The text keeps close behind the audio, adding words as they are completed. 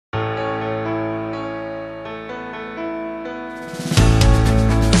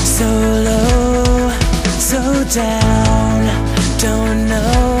So low, so down, don't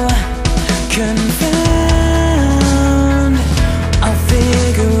know, confound, I'll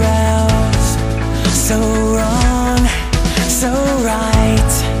figure out. So wrong, so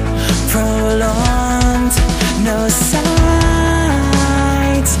right, prolonged, no sight,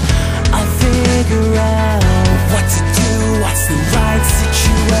 I'll figure out what to do, what's the right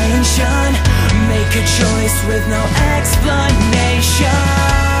situation. Make a choice with no explanation.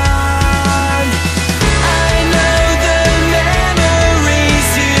 I know the memories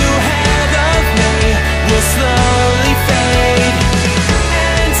you have of me will slowly fade,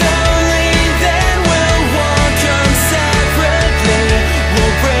 and only then will walk on separately.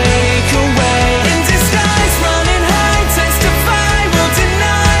 We'll break away in disguise, running high, testify, we'll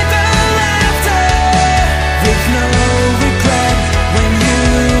deny the laughter with no regret when you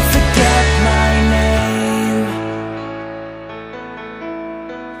forget my name.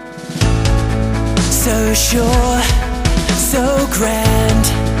 So sure, so grand,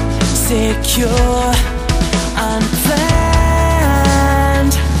 secure, unplanned,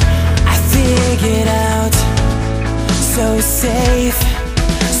 I figured out. So safe,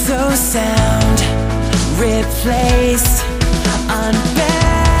 so sound, replaced, unbound,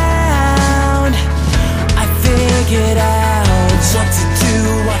 I figured out.